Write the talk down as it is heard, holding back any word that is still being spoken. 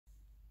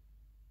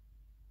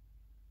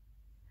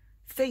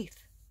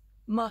faith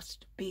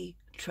must be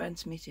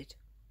transmitted.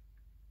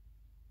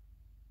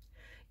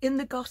 In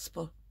the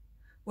Gospel,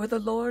 where the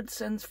Lord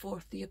sends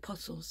forth the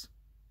apostles,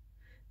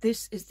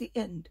 this is the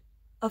end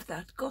of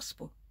that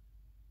Gospel.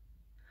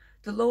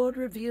 The Lord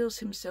reveals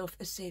himself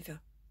as Saviour,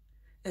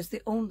 as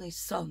the only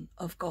Son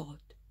of God.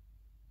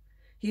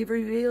 He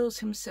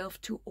reveals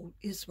himself to all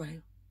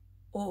Israel,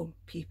 all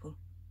people,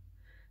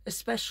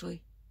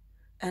 especially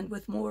and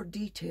with more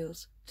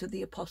details to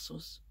the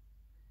apostles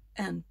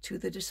and to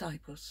the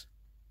disciples.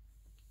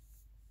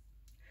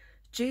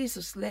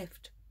 Jesus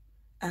left,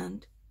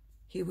 and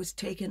he was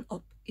taken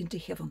up into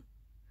heaven.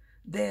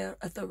 There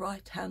at the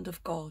right hand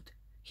of God,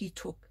 he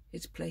took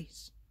his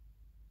place.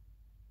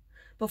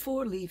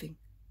 Before leaving,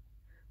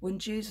 when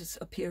Jesus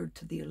appeared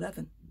to the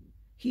 11,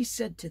 he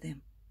said to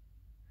them,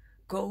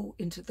 "Go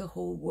into the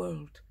whole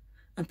world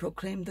and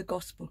proclaim the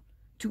gospel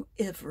to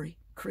every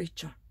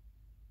creature."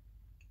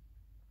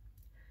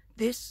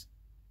 This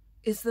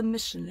is the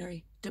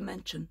missionary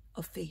dimension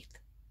of faith.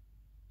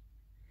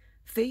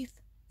 Faith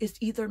is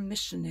either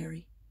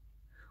missionary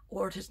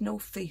or it has no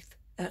faith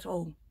at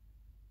all.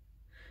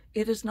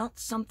 It is not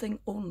something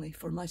only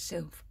for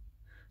myself,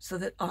 so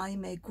that I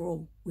may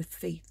grow with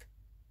faith.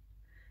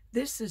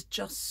 This is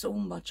just so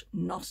much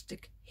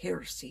Gnostic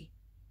heresy.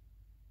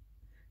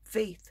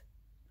 Faith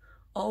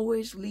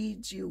always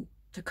leads you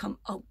to come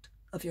out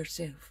of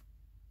yourself,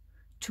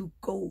 to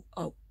go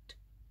out.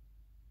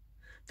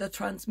 The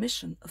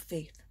transmission of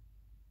faith.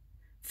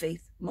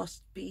 Faith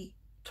must be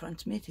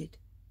transmitted.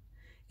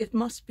 It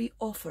must be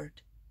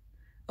offered,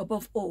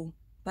 above all,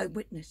 by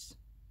witness.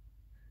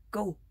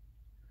 Go,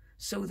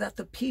 so that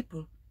the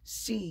people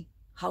see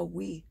how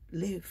we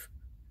live.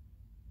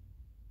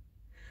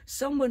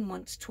 Someone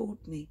once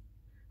told me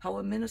how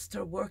a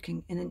minister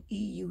working in an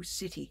EU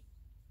city,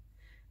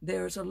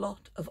 there's a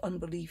lot of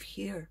unbelief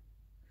here,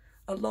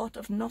 a lot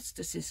of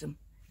Gnosticism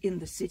in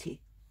the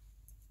city,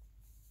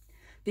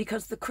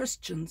 because the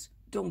Christians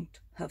don't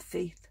have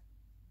faith.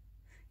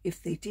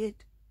 If they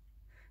did,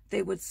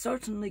 they would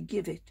certainly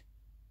give it,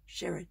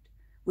 share it,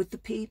 with the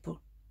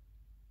people.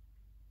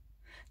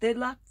 They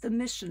lack the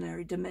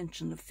missionary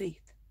dimension of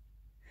faith,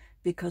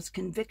 because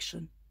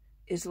conviction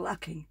is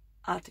lacking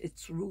at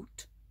its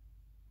root.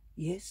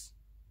 Yes,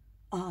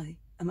 I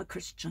am a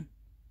Christian.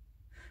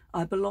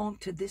 I belong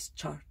to this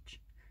church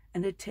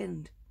and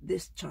attend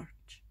this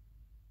church.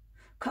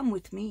 Come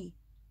with me,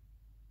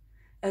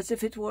 as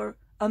if it were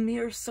a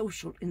mere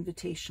social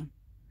invitation,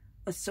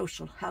 a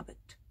social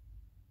habit.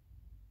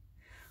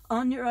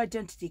 On your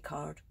identity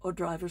card or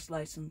driver's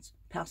license,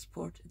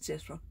 passport,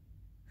 etc.,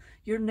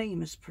 your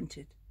name is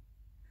printed,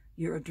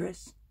 your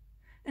address,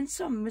 and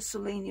some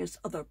miscellaneous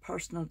other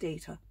personal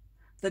data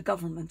the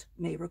government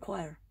may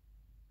require.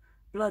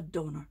 Blood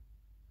donor,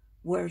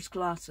 wears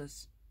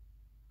glasses,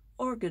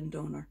 organ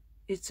donor,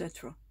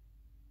 etc.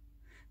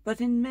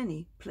 But in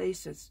many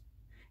places,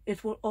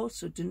 it will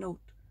also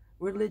denote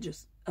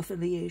religious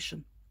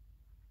affiliation,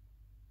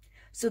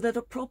 so that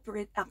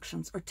appropriate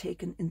actions are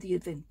taken in the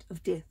event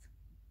of death.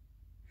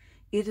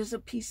 It is a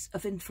piece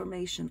of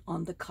information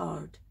on the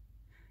card.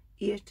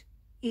 It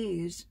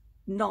is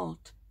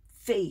not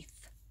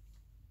faith.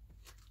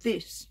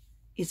 This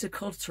is a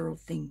cultural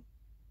thing.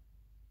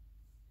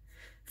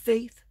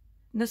 Faith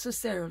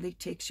necessarily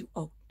takes you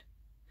out.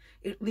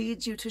 It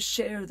leads you to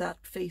share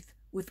that faith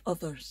with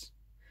others,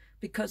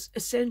 because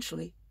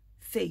essentially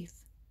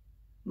faith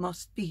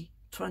must be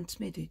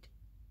transmitted.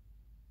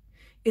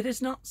 It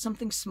is not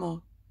something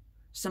small,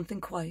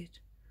 something quiet.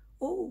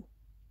 Oh,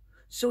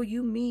 so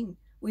you mean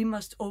we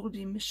must all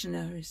be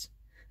missionaries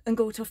and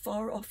go to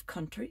far-off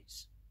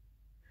countries?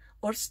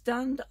 Or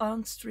stand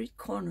on street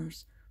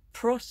corners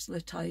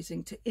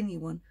proselytizing to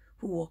anyone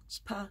who walks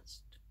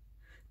past,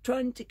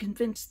 trying to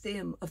convince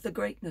them of the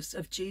greatness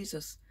of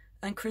Jesus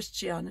and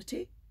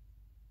Christianity?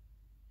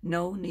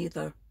 No,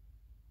 neither.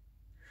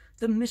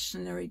 The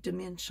missionary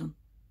dimension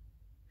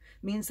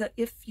means that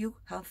if you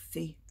have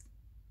faith,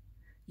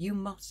 you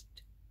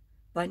must,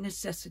 by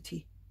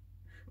necessity,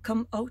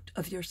 come out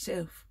of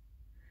yourself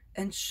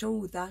and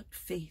show that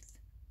faith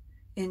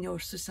in your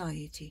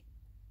society.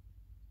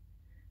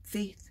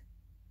 Faith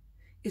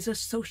is a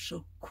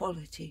social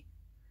quality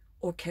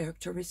or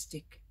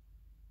characteristic.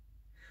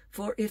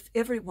 For if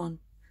everyone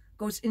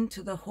goes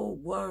into the whole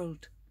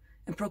world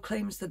and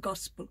proclaims the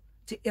gospel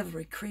to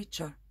every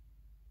creature,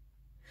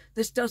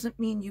 this doesn't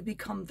mean you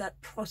become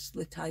that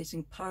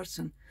proselytizing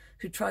person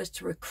who tries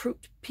to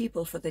recruit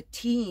people for the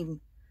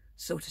team,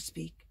 so to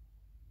speak.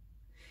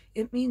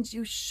 It means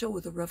you show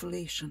the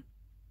revelation,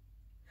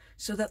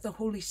 so that the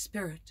Holy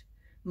Spirit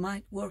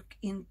might work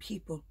in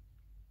people,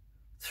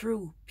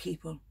 through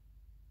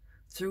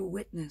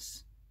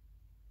witness,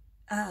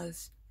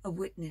 as a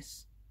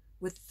witness,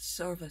 with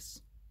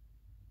service.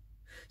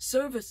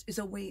 Service is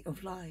a way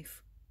of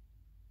life.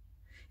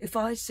 If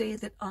I say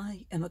that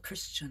I am a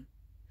Christian,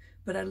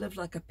 but I live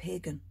like a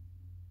pagan,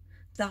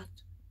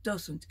 that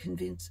doesn't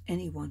convince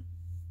anyone.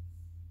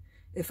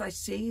 If I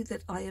say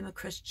that I am a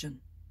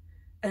Christian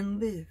and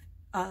live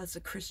as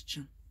a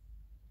Christian,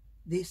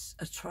 this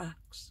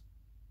attracts.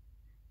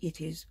 it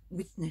is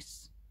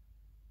witness.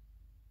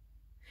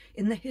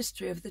 In the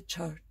history of the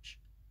Church,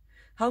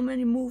 how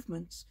many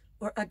movements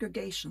or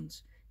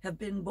aggregations have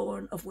been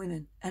born of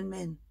women and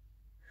men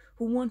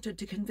who wanted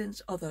to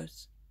convince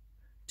others,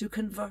 to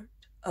convert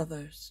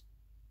others.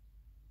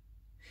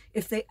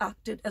 If they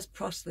acted as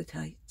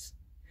proselytes,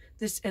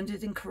 this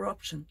ended in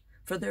corruption,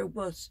 for there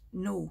was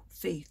no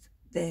faith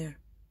there.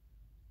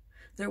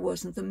 There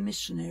wasn't the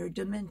missionary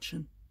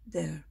dimension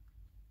there.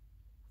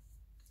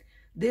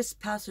 This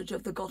passage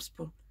of the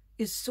gospel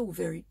is so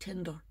very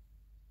tender.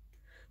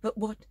 But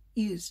what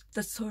is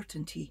the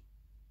certainty?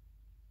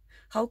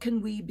 How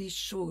can we be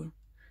sure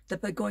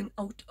that by going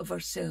out of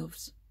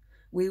ourselves,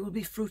 we will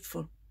be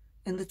fruitful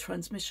in the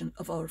transmission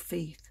of our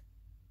faith?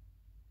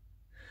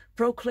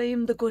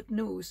 Proclaim the good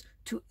news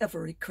to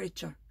every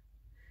creature,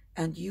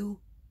 and you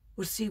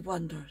will see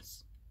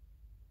wonders.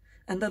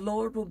 And the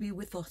Lord will be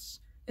with us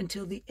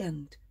until the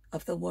end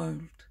of the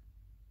world.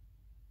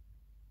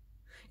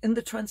 In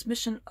the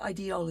transmission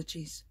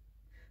ideologies,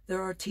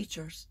 there are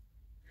teachers,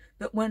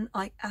 but when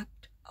I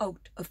act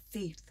out of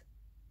faith,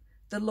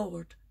 the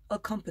Lord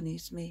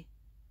accompanies me.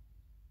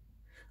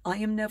 I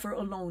am never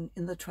alone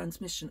in the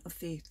transmission of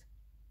faith.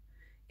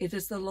 It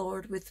is the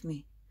Lord with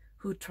me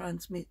who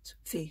transmits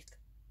faith.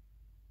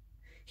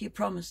 He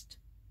promised,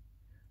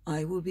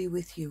 I will be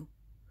with you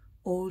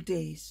all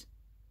days,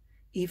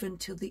 even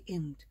till the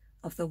end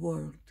of the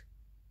world.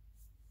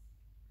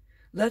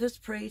 Let us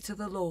pray to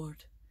the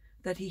Lord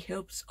that he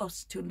helps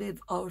us to live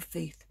our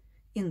faith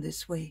in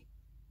this way.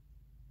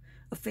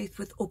 A faith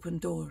with open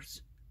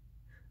doors,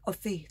 a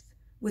faith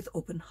with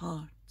open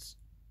hearts,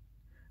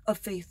 a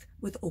faith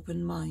with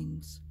open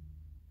minds,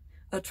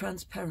 a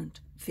transparent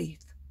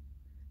faith,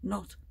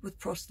 not with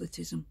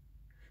proselytism,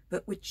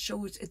 but which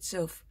shows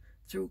itself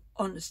through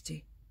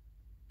honesty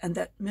and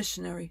that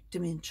missionary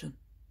dimension.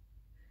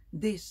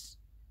 This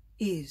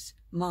is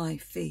my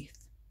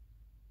faith.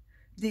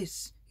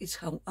 This is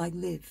how I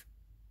live.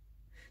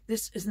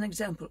 This is an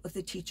example of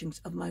the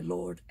teachings of my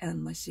Lord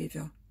and my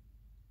Saviour.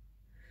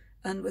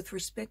 And with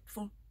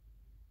respectful,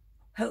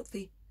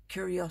 healthy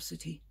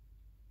curiosity,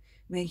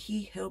 may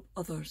he help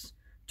others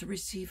to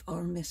receive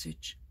our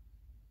message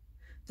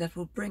that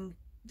will bring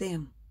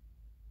them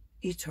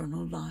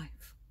eternal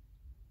life.